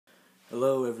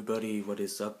Hello everybody, what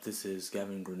is up? This is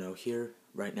Gavin Grenot here.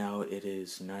 Right now it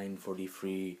is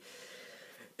 9:43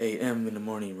 a.m. in the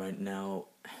morning right now.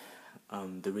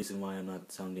 The reason why I'm not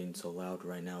sounding so loud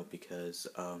right now because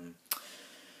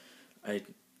I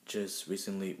just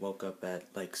recently woke up at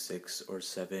like 6 or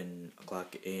 7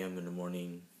 o'clock a.m. in the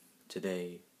morning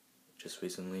today, just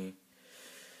recently.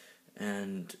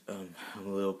 And I'm a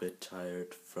little bit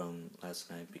tired from last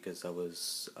night because I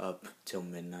was up till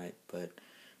midnight, but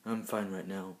I'm fine right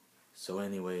now. So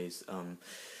anyways,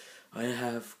 I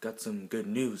have got some good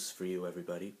news for you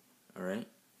everybody. Alright?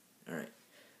 Alright.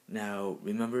 Now,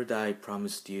 remember that I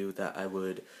promised you that I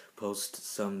would post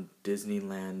some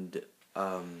Disneyland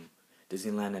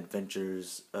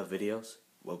Adventures videos?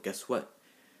 Well, guess what?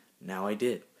 Now I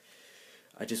did.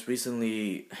 I just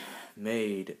recently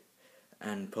made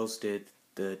and posted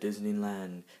the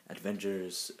Disneyland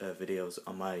Adventures videos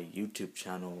on my YouTube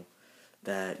channel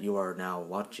that you are now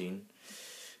watching,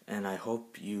 and I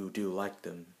hope you do like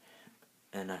them,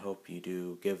 and I hope you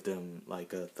do give them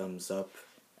like a thumbs up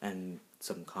and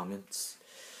some comments.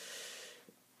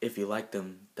 If you like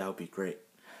them, that would be great.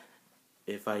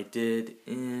 If I did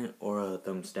or a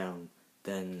thumbs down,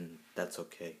 then that's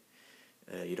okay.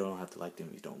 You don't have to like them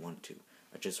if you don't want to.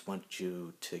 I just want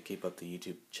you to keep up the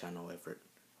YouTube channel effort.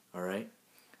 Alright?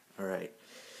 Alright.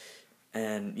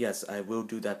 And yes, I will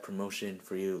do that promotion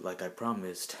for you like I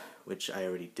promised, which I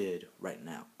already did right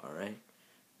now. Alright?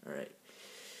 Alright.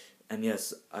 And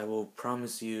yes, I will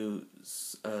promise you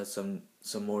some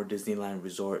more Disneyland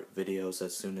Resort videos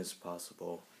as soon as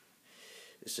possible.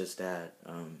 It's just that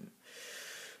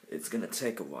it's gonna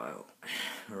take a while.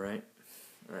 Alright?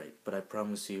 Alright, but I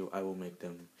promise you I will make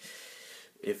them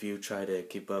if you try to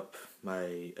keep up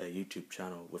my YouTube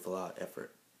channel with a lot of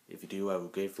effort. If you do, I will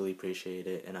gratefully appreciate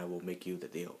it, and I will make you the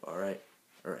deal. Alright?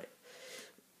 Alright.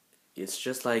 It's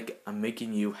just like I'm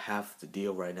making you half the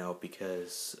deal right now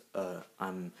because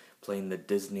I'm playing the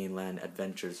Disneyland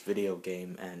Adventures video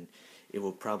game, and it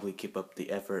will probably keep up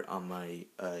the effort on my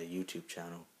YouTube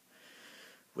channel,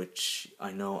 which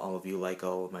I know all of you like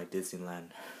all of my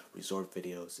Disneyland Resort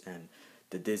videos, and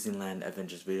the Disneyland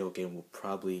Adventures video game will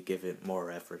probably give it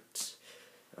more effort.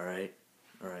 Alright?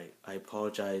 Alright. I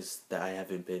apologize that I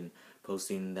haven't been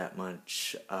posting that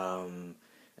much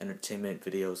entertainment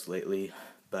videos lately,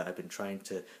 but I've been trying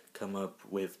to come up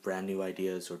with brand new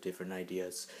ideas or different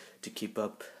ideas to keep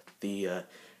up the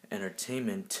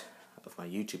entertainment of my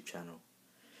YouTube channel.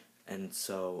 And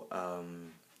so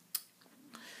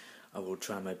I will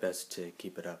try my best to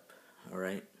keep it up.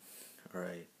 Alright?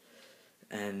 Alright.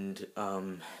 And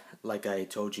like I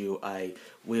told you, I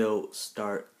will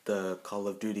start the Call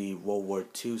of Duty World War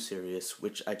II series,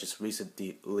 which I just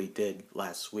recently did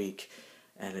last week,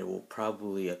 and it will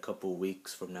probably a couple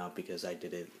weeks from now because I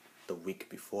did it the week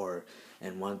before.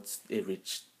 And once it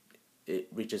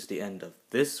reaches the end of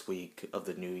this week of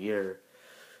the new year,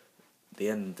 it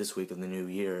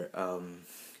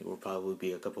will probably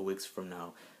be a couple weeks from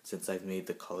now since I've made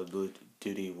the Call of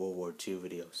Duty World War II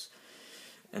videos.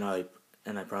 And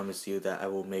I promise you that I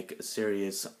will make a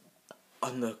series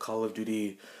on the Call of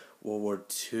Duty World War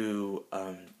II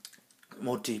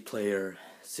multiplayer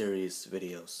series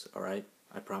videos, alright?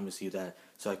 I promise you that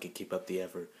so I can keep up the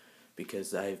effort,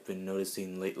 because I've been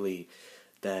noticing lately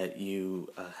that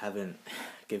you haven't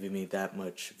given me that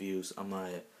much views on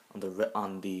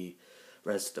the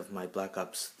rest of my Black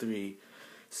Ops 3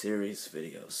 series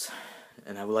videos.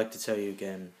 And I would like to tell you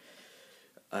again,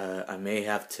 I may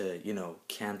have to,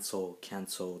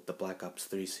 cancel the Black Ops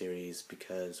 3 series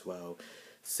because, well,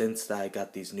 since I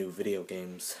got these new video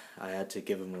games, I had to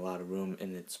give them a lot of room,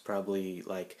 and it's probably,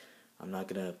 like, I'm not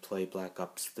gonna play Black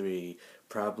Ops 3,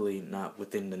 probably not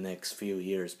within the next few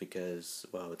years because,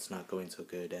 well, it's not going so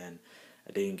good, and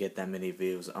I didn't get that many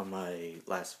views on my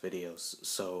last videos,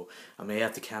 so I may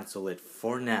have to cancel it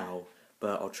for now,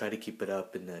 but I'll try to keep it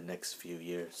up in the next few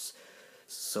years.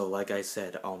 So like I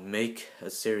said, I'll make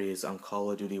a series on Call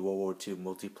of Duty World War II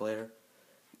multiplayer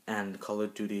and Call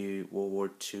of Duty World War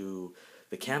II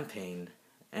the campaign,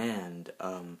 and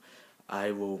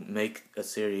I will make a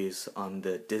series on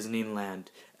the Disneyland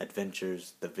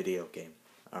Adventures the video game.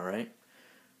 Alright?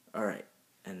 Alright.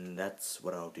 And that's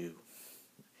what I'll do.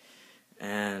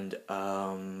 And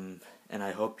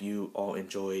I hope you all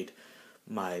enjoyed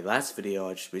my last video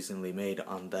I just recently made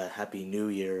on the Happy New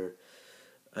Year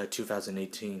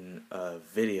 2018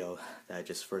 video that I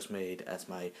just first made as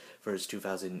my first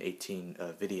 2018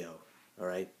 video.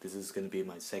 Alright, this is going to be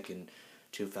my second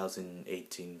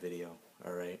 2018 video.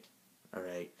 Alright,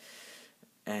 alright.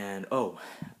 And oh,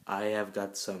 I have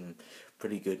got some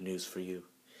pretty good news for you.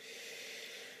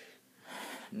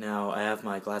 Now, I have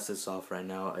my glasses off right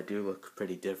now. I do look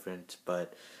pretty different,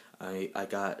 but I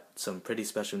got some pretty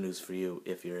special news for you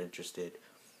if you're interested.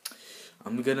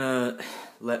 I'm gonna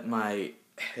let my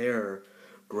hair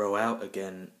grow out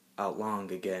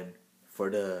long again for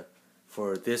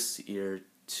this year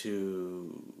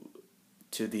to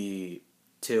the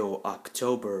till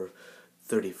October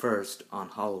 31st on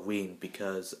Halloween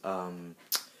because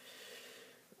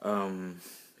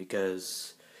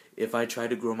if I try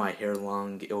to grow my hair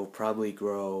long, it will probably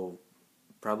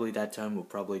that time will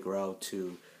probably grow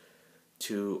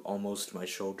to almost my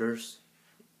shoulders,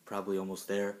 probably almost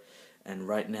there. And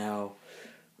right now,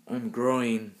 I'm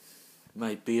growing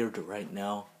my beard right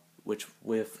now, which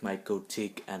with my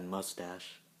goatee and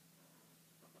mustache.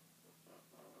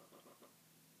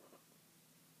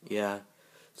 Yeah,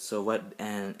 so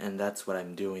and that's what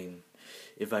I'm doing.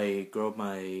 If I grow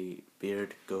my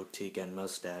beard, goatee, and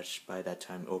mustache by that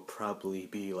time, it'll probably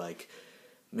be like,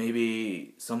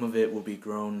 maybe some of it will be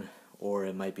grown, or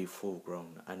it might be full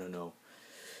grown. I don't know.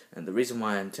 And the reason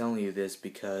why I'm telling you this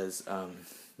because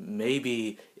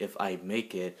maybe if I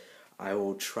make it, I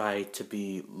will try to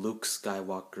be Luke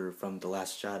Skywalker from The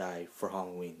Last Jedi for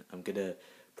Halloween. I'm gonna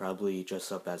probably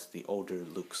dress up as the older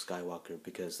Luke Skywalker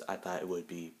because I thought it would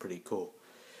be pretty cool.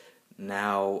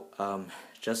 Now,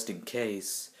 just in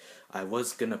case, I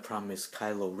was gonna promise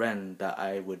Kylo Ren that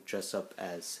I would dress up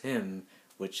as him,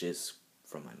 which is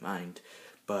from my mind,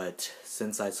 but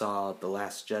since I saw The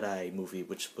Last Jedi movie,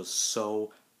 which was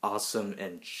so awesome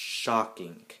and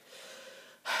shocking,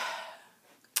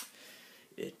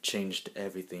 it changed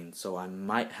everything, so I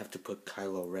might have to put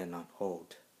Kylo Ren on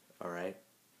hold. Alright?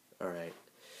 Alright.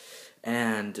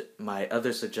 And my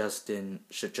other suggestion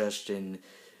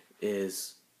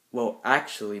is, well,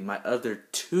 actually, my other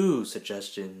two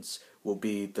suggestions will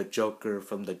be the Joker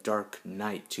from the Dark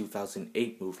Knight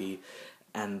 2008 movie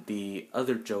and the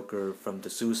other Joker from the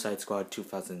Suicide Squad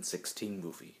 2016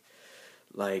 movie.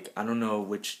 Like, I don't know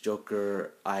which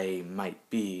Joker I might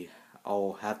be.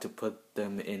 I'll have to put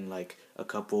them in like a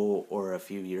couple or a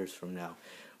few years from now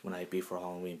when I be for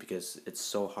Halloween because it's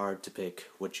so hard to pick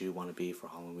what you want to be for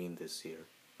Halloween this year.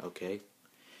 Okay?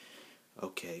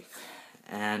 Okay.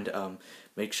 And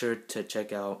make sure to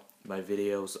check out my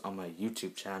videos on my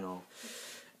YouTube channel.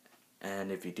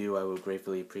 And if you do, I would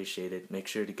gratefully appreciate it. Make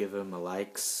sure to give them a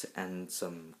likes and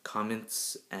some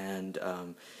comments. And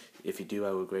if you do,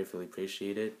 I would gratefully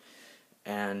appreciate it.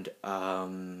 And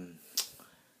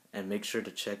make sure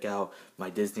to check out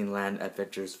my Disneyland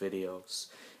Adventures videos.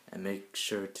 And make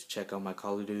sure to check out my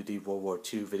Call of Duty World War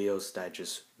II videos that I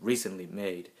just recently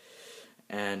made.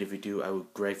 And if you do, I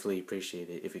would gratefully appreciate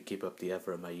it if you keep up the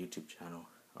effort on my YouTube channel.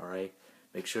 Alright?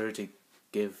 Make sure to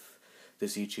give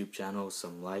this YouTube channel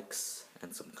some likes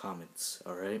and some comments.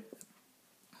 Alright?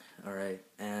 Alright.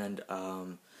 And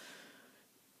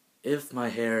if my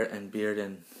hair and beard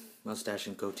and mustache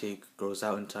and goatee grows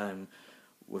out in time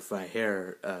with my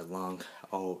hair long,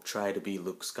 I'll try to be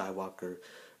Luke Skywalker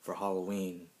for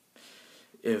Halloween.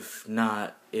 If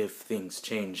not, if things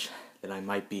change, then I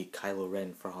might be Kylo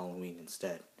Ren for Halloween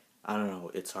instead. I don't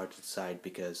know, it's hard to decide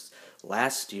because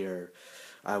last year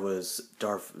I was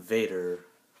Darth Vader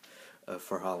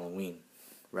for Halloween,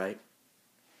 right?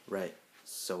 Right.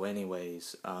 So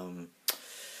anyways,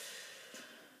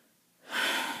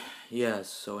 yeah,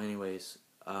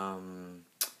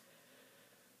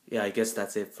 yeah, I guess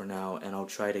that's it for now, and I'll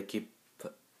try to keep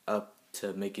up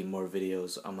to making more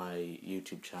videos on my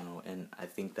YouTube channel, and I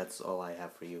think that's all I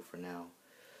have for you for now.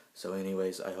 So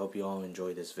anyways, I hope you all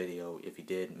enjoyed this video. If you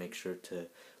did, make sure to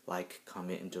like,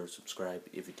 comment, and or subscribe.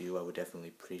 If you do, I would definitely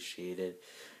appreciate it.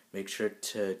 Make sure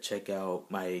to check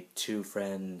out my two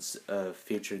friends,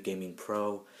 Future Gaming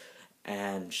Pro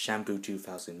and Shampoo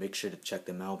 2000. Make sure to check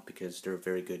them out because they're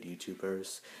very good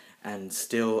YouTubers. And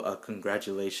still,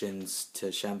 congratulations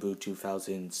to Shampoo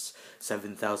 2000's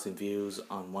 7,000 views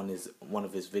on one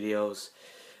of his videos,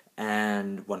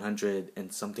 and 100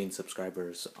 and something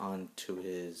subscribers onto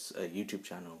his YouTube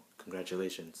channel.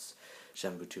 Congratulations,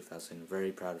 Shampoo 2000.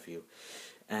 Very proud of you.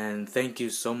 And thank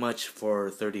you so much for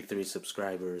 33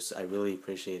 subscribers. I really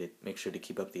appreciate it. Make sure to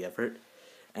keep up the effort.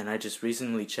 And I just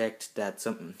recently checked that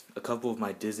a couple of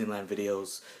my Disneyland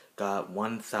videos got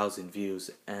 1,000 views,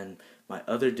 and my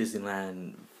other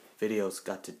Disneyland videos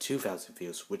got to 2,000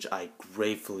 views, which I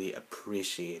gratefully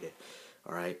appreciated.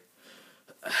 Alright?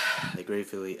 I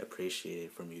gratefully appreciate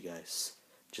it from you guys.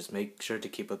 Just make sure to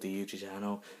keep up the YouTube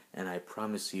channel, and I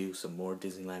promise you some more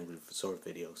Disneyland Resort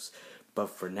videos. But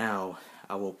for now,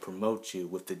 I will promote you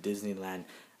with the Disneyland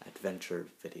Adventure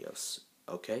videos.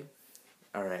 Okay?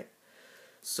 Alright.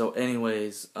 So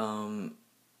anyways,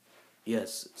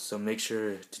 Yes, so make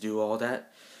sure to do all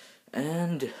that.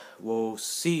 And we'll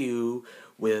see you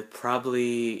with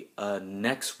probably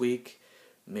next week,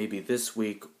 maybe this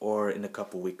week, or in a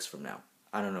couple weeks from now.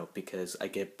 I don't know, because I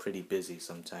get pretty busy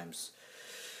sometimes.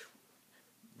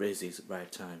 Busy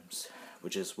right times,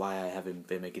 which is why I haven't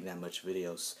been making that much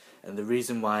videos. And the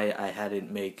reason why I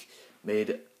hadn't made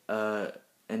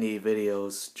any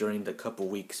videos during the couple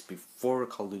weeks before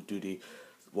Call of Duty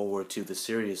World War II the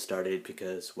series started,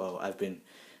 because, well, I've been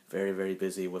very, very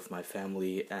busy with my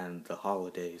family and the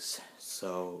holidays.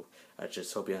 So I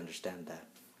just hope you understand that.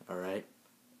 Alright?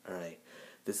 Alright.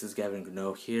 This is Gavin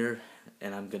Grenot here,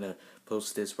 and I'm gonna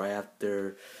post this right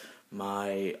after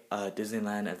my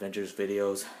Disneyland Adventures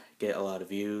videos get a lot of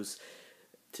views.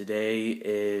 Today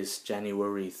is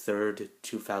January 3rd,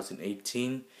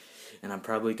 2018, and I'm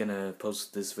probably gonna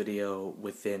post this video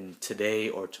within today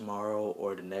or tomorrow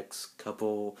or the next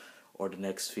couple or the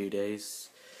next few days.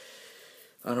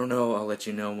 I don't know, I'll let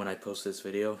you know when I post this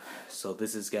video. So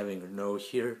this is Gavin Grenot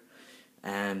here,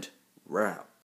 and we're out.